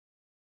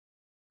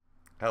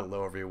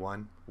Hello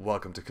everyone,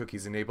 welcome to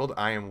Cookies Enabled.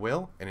 I am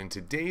Will, and in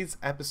today's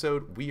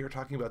episode we are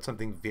talking about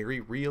something very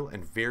real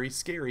and very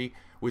scary,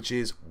 which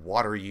is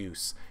water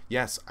use.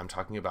 Yes, I'm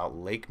talking about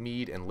Lake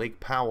Mead and Lake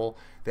Powell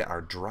that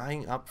are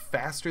drying up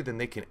faster than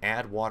they can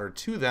add water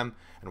to them.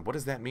 And what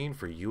does that mean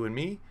for you and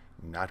me?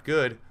 Not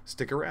good.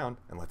 Stick around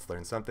and let's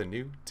learn something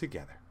new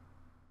together.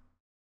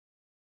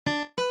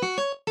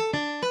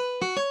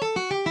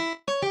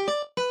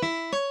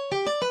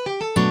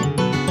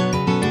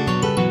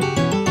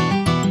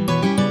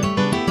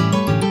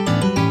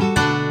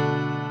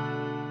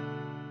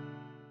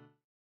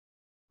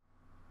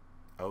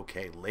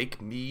 Okay,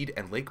 Lake Mead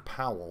and Lake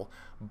Powell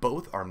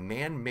both are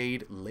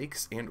man-made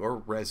lakes and or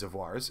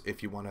reservoirs.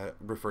 If you want to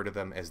refer to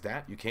them as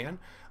that, you can.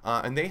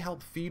 And they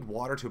help feed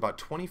water to about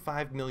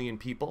 25 million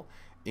people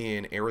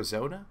in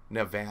Arizona,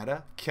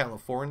 Nevada,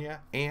 California,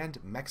 and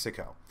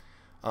Mexico.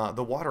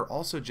 The water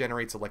also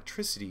generates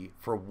electricity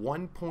for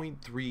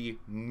 1.3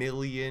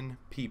 million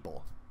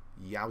people.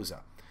 Yowza.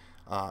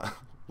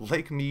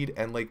 Lake Mead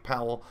and Lake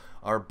Powell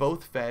are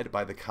both fed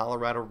by the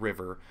Colorado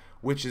River,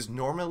 which is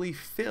normally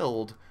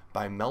filled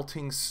by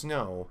melting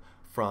snow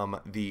from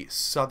the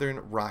southern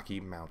Rocky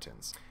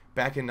Mountains.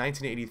 Back in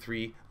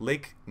 1983,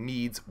 Lake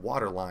Mead's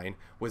water line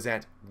was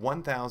at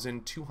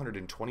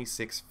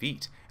 1,226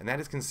 feet, and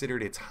that is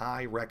considered its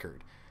high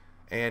record.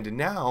 And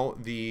now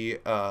the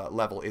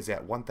level is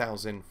at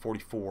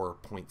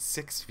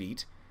 1,044.6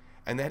 feet,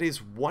 and that is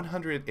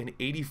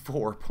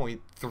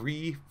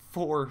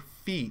 184.34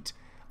 feet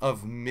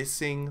of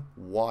missing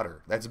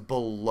water. That's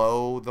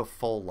below the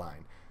full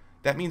line.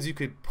 That means you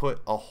could put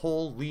a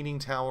whole Leaning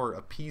Tower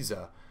of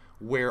Pisa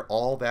where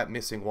all that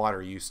missing water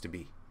used to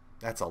be.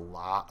 That's a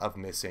lot of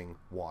missing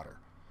water.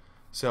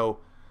 So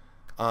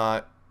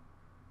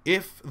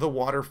if the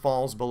water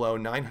falls below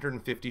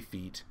 950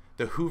 feet,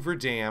 the Hoover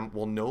Dam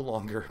will no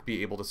longer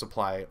be able to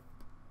supply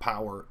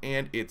power,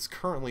 and it's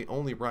currently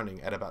only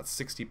running at about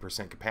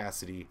 60%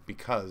 capacity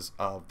because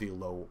of the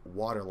low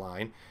water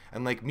line.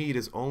 And Lake Mead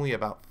is only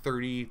about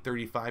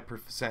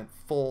 30-35%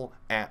 full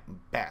at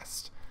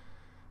best.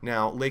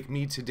 Now, Lake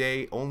Mead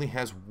today only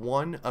has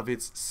one of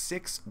its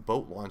 6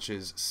 boat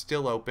launches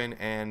still open,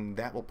 and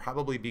that will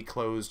probably be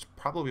closed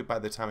probably by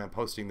the time I'm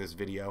posting this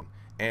video.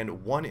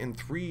 And 1 in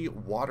 3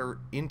 water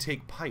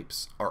intake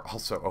pipes are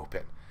also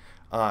open.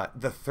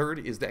 The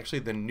third is actually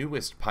the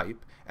newest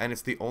pipe, and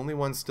it's the only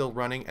one still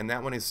running, and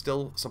that one is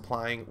still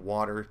supplying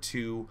water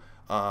to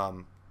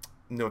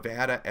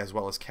Nevada as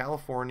well as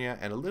California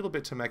and a little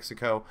bit to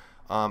Mexico,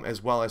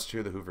 as well as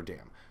to the Hoover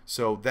Dam.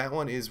 So that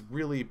one is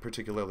really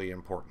particularly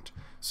important.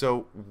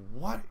 So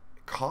what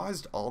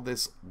caused all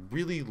this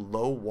really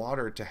low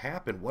water to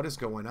happen? What is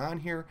going on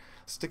here?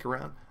 Stick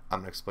around. I'm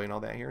going to explain all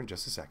that here in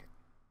just a second.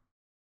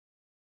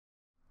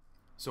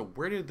 So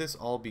where did this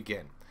all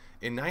begin?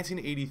 In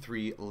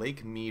 1983,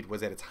 Lake Mead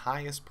was at its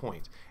highest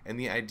point, and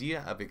the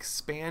idea of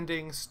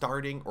expanding,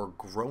 starting, or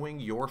growing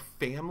your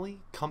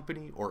family,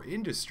 company, or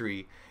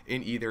industry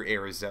in either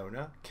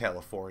Arizona,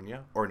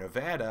 California, or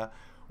Nevada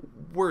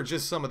were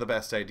just some of the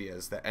best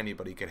ideas that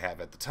anybody could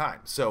have at the time.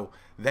 So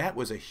that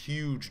was a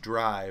huge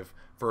drive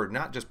for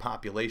not just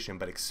population,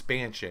 but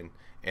expansion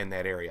in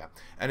that area.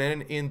 And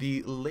then in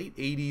the late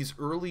 80s,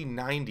 early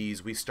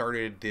 90s, we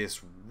started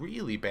this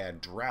really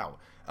bad drought,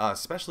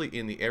 especially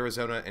in the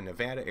Arizona and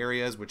Nevada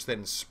areas, which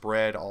then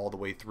spread all the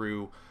way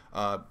through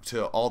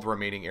to all the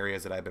remaining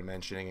areas that I've been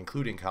mentioning,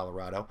 including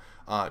Colorado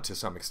to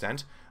some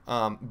extent.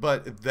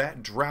 But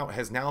that drought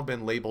has now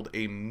been labeled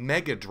a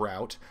mega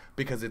drought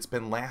because it's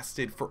been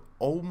lasted for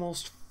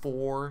almost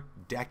 4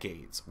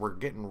 decades. We're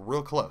getting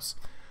real close.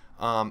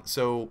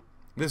 So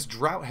this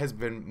drought has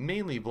been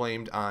mainly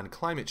blamed on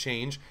climate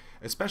change,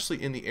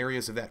 especially in the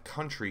areas of that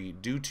country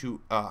due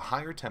to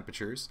higher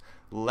temperatures,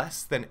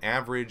 less than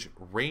average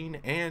rain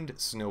and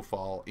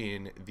snowfall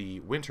in the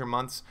winter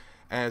months,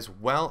 as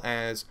well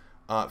as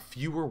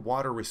fewer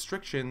water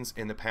restrictions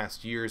in the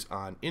past years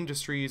on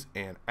industries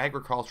and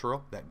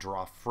agricultural that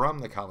draw from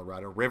the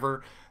Colorado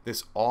River.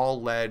 This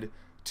all led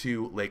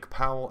to Lake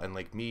Powell and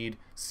Lake Mead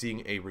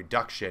seeing a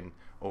reduction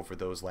over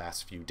those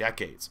last few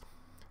decades.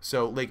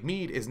 So Lake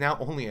Mead is now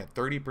only at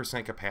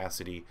 30%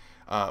 capacity,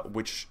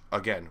 which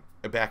again,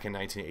 back in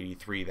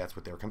 1983, that's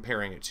what they're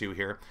comparing it to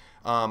here.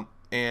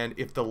 And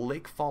if the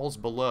lake falls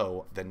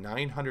below the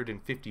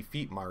 950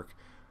 feet mark,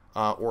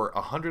 or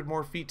 100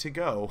 more feet to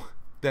go,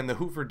 then the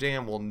Hoover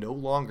Dam will no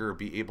longer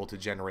be able to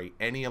generate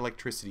any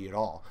electricity at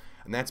all.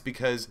 And that's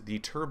because the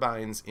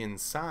turbines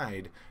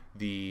inside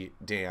the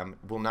dam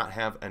will not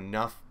have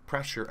enough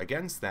pressure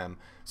against them,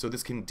 so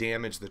this can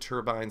damage the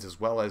turbines as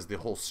well as the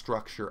whole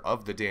structure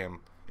of the dam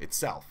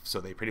itself. So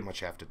they pretty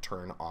much have to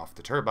turn off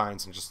the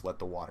turbines and just let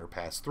the water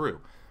pass through.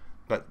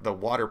 But the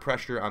water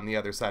pressure on the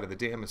other side of the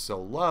dam is so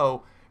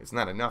low, it's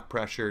not enough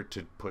pressure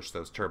to push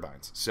those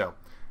turbines. So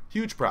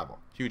huge problem,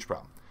 huge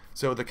problem.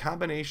 So the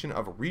combination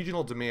of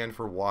regional demand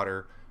for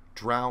water,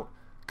 drought,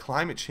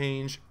 climate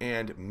change,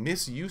 and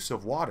misuse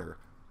of water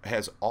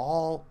has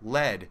all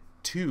led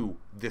to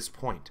this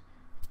point,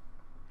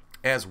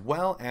 as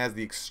well as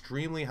the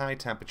extremely high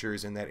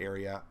temperatures in that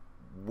area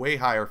way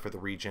higher for the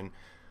region.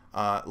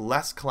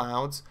 Less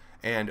clouds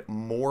and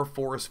more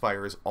forest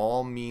fires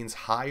all means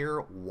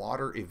higher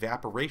water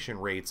evaporation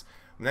rates.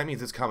 And that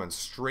means it's coming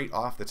straight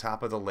off the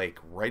top of the lake,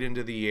 right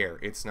into the air.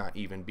 It's not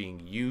even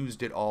being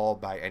used at all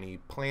by any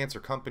plants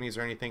or companies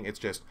or anything. It's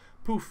just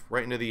poof,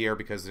 right into the air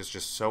because it's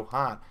just so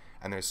hot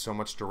and there's so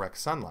much direct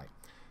sunlight.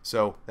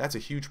 So that's a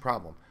huge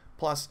problem.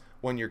 Plus,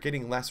 when you're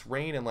getting less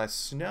rain and less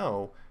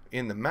snow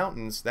in the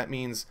mountains, that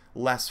means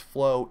less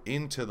flow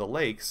into the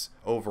lakes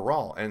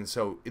overall. And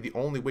so the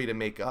only way to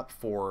make up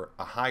for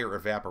a higher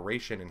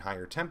evaporation and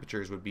higher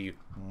temperatures would be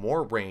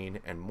more rain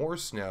and more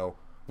snow,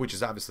 which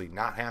is obviously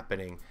not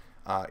happening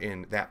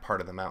in that part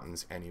of the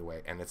mountains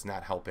anyway, and it's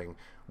not helping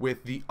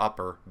with the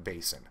upper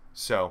basin.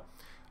 So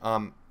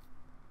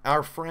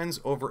our friends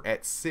over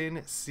at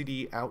Sin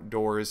City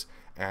Outdoors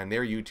and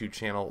their YouTube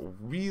channel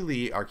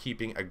really are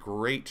keeping a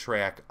great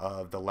track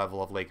of the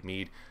level of Lake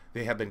Mead.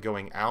 They have been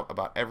going out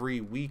about every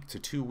week to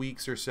 2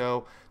 weeks or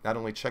so, not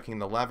only checking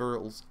the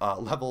levels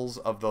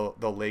of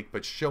the lake,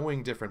 but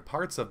showing different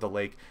parts of the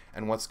lake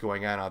and what's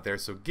going on out there.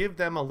 So give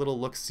them a little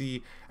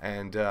look-see,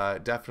 and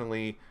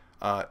definitely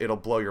it'll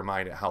blow your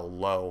mind at how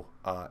low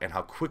and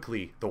how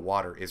quickly the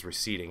water is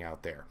receding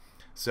out there.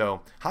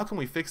 So how can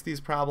we fix these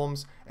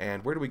problems,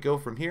 and where do we go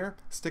from here?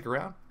 Stick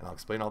around and I'll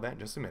explain all that in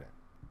just a minute.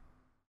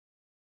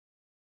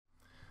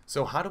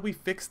 So how do we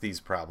fix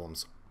these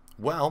problems?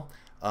 Well,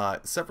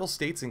 several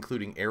states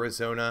including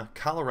Arizona,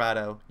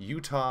 Colorado,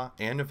 Utah,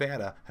 and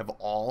Nevada have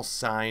all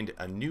signed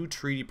a new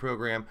treaty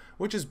program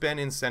which has been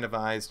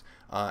incentivized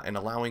and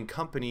allowing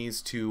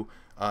companies to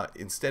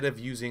instead of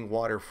using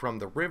water from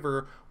the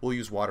river, will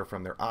use water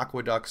from their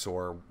aqueducts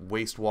or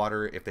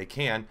wastewater if they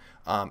can.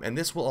 And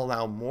this will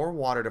allow more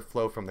water to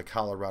flow from the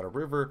Colorado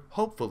River,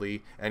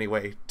 hopefully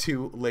anyway,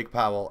 to Lake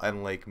Powell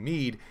and Lake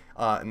Mead.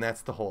 And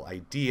that's the whole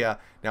idea.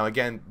 Now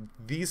again,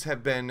 these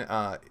have been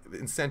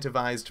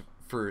incentivized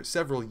for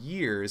several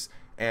years,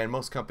 and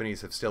most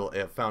companies have still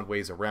found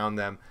ways around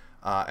them,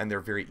 and they're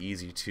very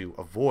easy to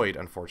avoid,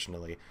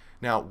 unfortunately.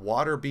 Now,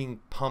 water being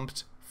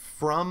pumped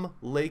from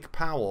Lake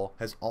Powell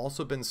has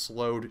also been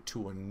slowed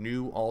to a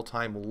new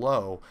all-time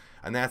low,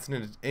 and that's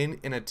in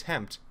an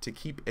attempt to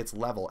keep its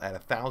level at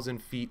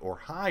 1,000 feet or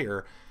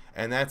higher,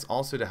 and that's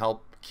also to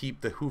help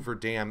keep the Hoover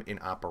Dam in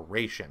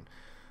operation.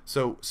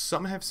 So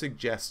some have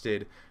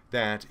suggested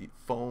that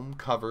foam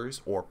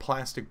covers or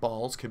plastic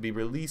balls could be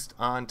released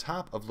on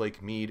top of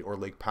Lake Mead or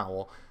Lake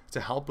Powell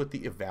to help with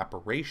the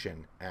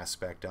evaporation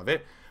aspect of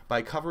it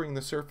by covering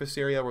the surface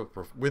area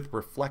with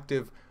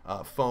reflective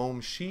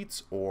foam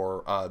sheets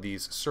or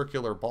these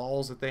circular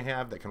balls that they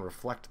have that can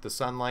reflect the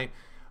sunlight.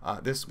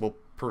 This will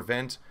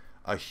prevent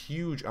a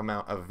huge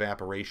amount of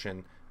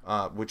evaporation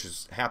which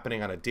is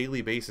happening on a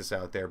daily basis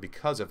out there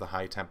because of the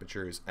high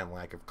temperatures and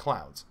lack of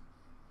clouds.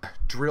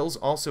 Drills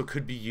also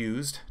could be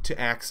used to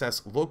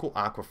access local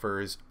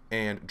aquifers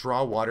and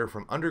draw water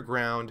from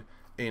underground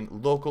in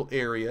local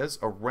areas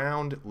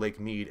around Lake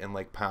Mead and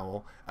Lake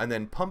Powell, and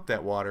then pump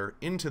that water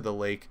into the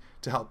lake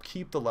to help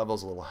keep the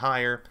levels a little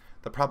higher.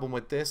 The problem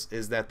with this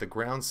is that the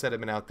ground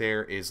sediment out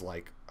there is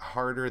like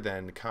harder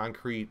than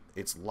concrete.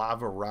 It's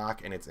lava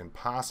rock and it's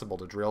impossible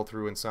to drill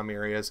through in some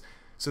areas.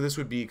 So this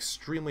would be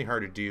extremely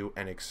hard to do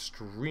and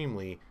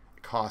extremely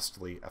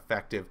costly,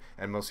 effective,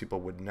 and most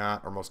people would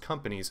not, or most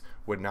companies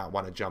would not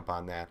want to jump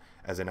on that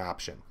as an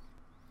option.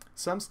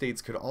 Some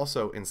states could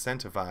also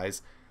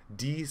incentivize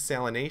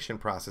desalination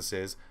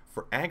processes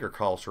for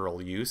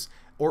agricultural use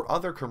or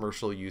other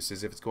commercial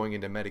uses if it's going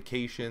into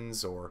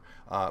medications or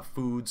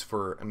foods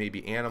for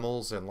maybe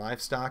animals and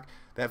livestock.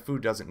 That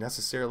food doesn't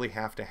necessarily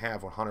have to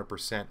have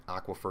 100%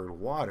 aquifer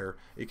water.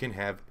 It can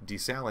have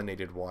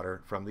desalinated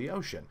water from the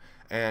ocean.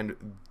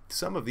 And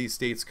some of these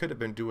states could have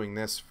been doing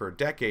this for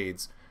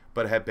decades,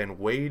 but have been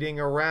waiting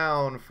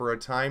around for a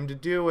time to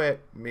do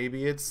it.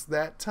 Maybe it's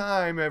that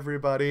time,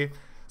 everybody.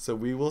 So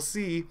we will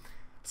see.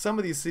 Some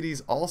of these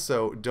cities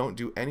also don't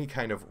do any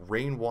kind of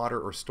rainwater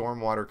or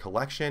stormwater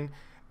collection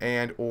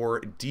and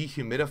or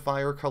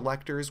dehumidifier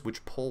collectors,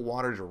 which pull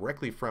water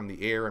directly from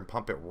the air and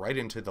pump it right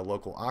into the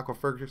local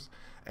aquifers.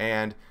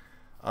 And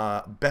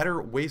better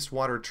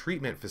wastewater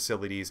treatment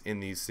facilities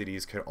in these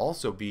cities could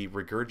also be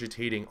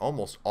regurgitating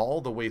almost all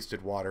the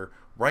wasted water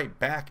right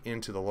back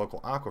into the local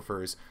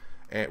aquifers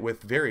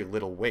with very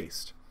little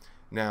waste.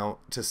 Now,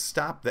 to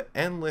stop the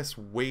endless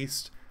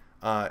waste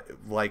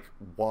like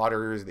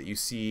waters that you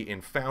see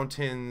in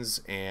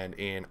fountains and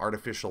in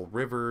artificial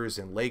rivers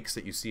and lakes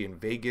that you see in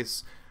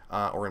Vegas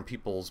or in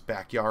people's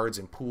backyards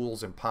and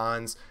pools and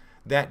ponds,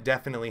 that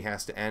definitely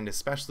has to end,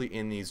 especially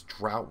in these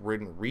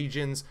drought-ridden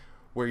regions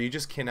where you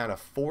just cannot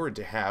afford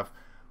to have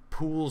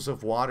pools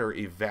of water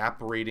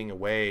evaporating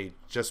away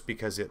just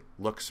because it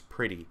looks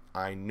pretty.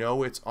 I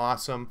know it's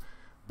awesome,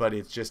 but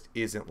it just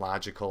isn't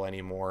logical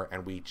anymore,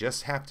 and we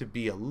just have to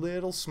be a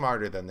little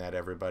smarter than that,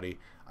 everybody.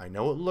 I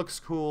know it looks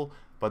cool,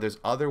 but there's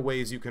other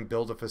ways you can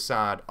build a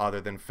facade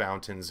other than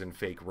fountains and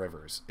fake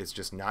rivers. It's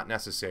just not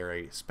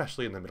necessary,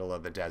 especially in the middle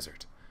of the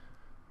desert.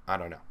 I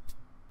don't know.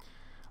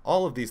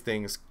 All of these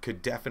things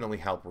could definitely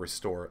help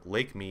restore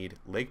Lake Mead,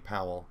 Lake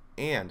Powell,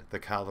 and the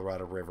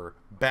Colorado River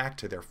back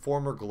to their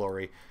former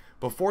glory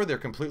before they're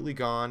completely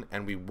gone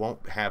and we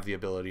won't have the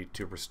ability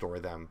to restore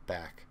them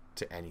back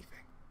to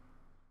anything.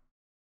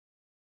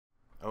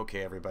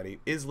 Okay, everybody,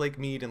 is Lake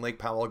Mead and Lake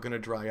Powell going to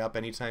dry up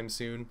anytime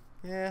soon?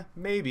 Yeah,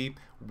 maybe.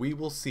 We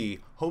will see.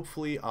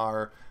 Hopefully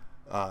our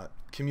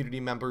community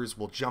members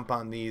will jump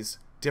on these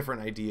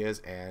different ideas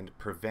and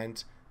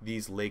prevent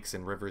these lakes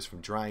and rivers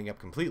from drying up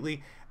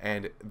completely,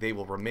 and they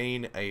will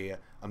remain a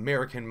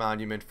American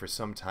monument for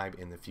some time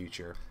in the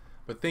future.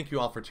 But thank you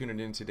all for tuning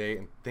in today,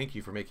 and thank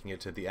you for making it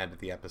to the end of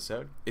the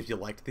episode. If you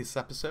liked this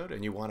episode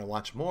and you want to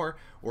watch more,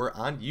 we're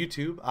on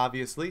YouTube,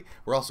 obviously.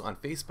 We're also on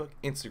Facebook,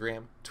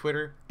 Instagram,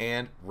 Twitter,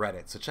 and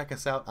Reddit. So check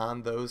us out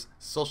on those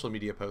social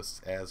media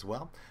posts as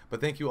well. But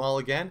thank you all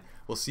again.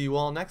 We'll see you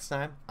all next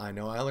time. I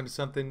know I learned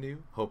something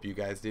new. Hope you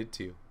guys did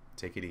too.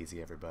 Take it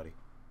easy, everybody.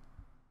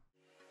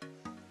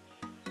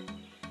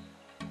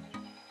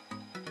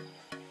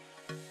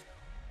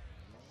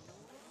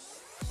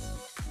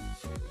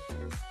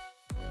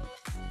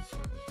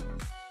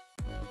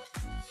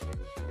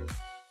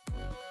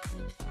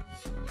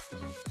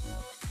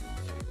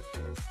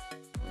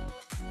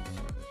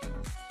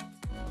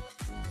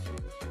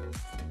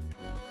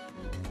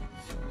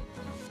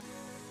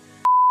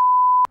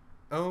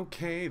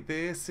 Okay,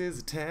 this is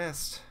a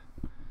test.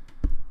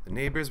 The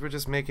neighbors were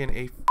just making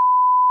a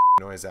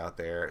noise out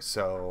there,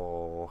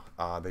 so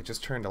they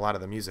just turned a lot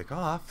of the music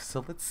off,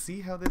 so let's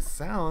see how this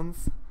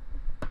sounds.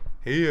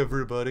 Hey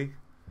everybody,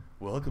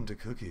 welcome to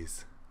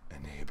Cookies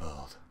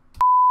Enabled.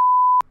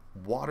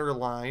 Water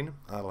line.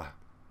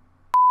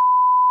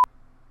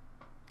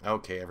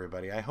 Okay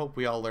everybody, I hope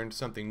we all learned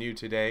something new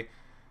today.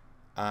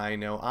 I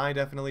know I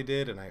definitely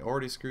did, and I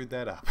already screwed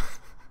that up.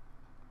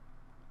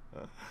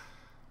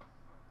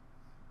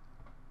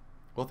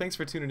 Well, thanks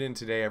for tuning in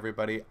today,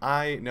 everybody.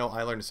 I know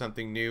I learned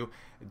something new.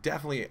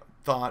 Definitely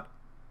thought,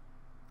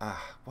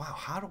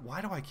 wow, why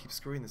do I keep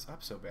screwing this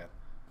up so bad?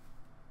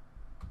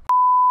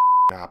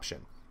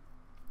 Option.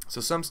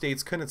 So some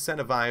states couldn't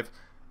incentivize,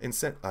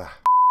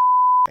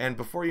 and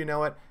before you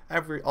know it,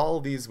 all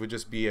of these would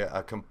just be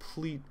a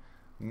complete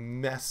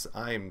mess.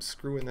 I'm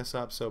screwing this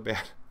up so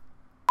bad.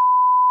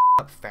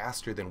 Up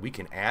faster than we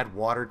can add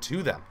water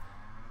to them.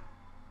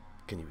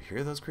 Can you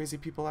hear those crazy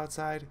people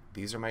outside?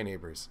 These are my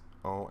neighbors.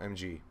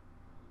 OMG.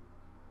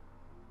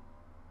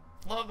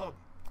 Love them.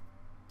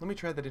 Let me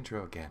try that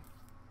intro again.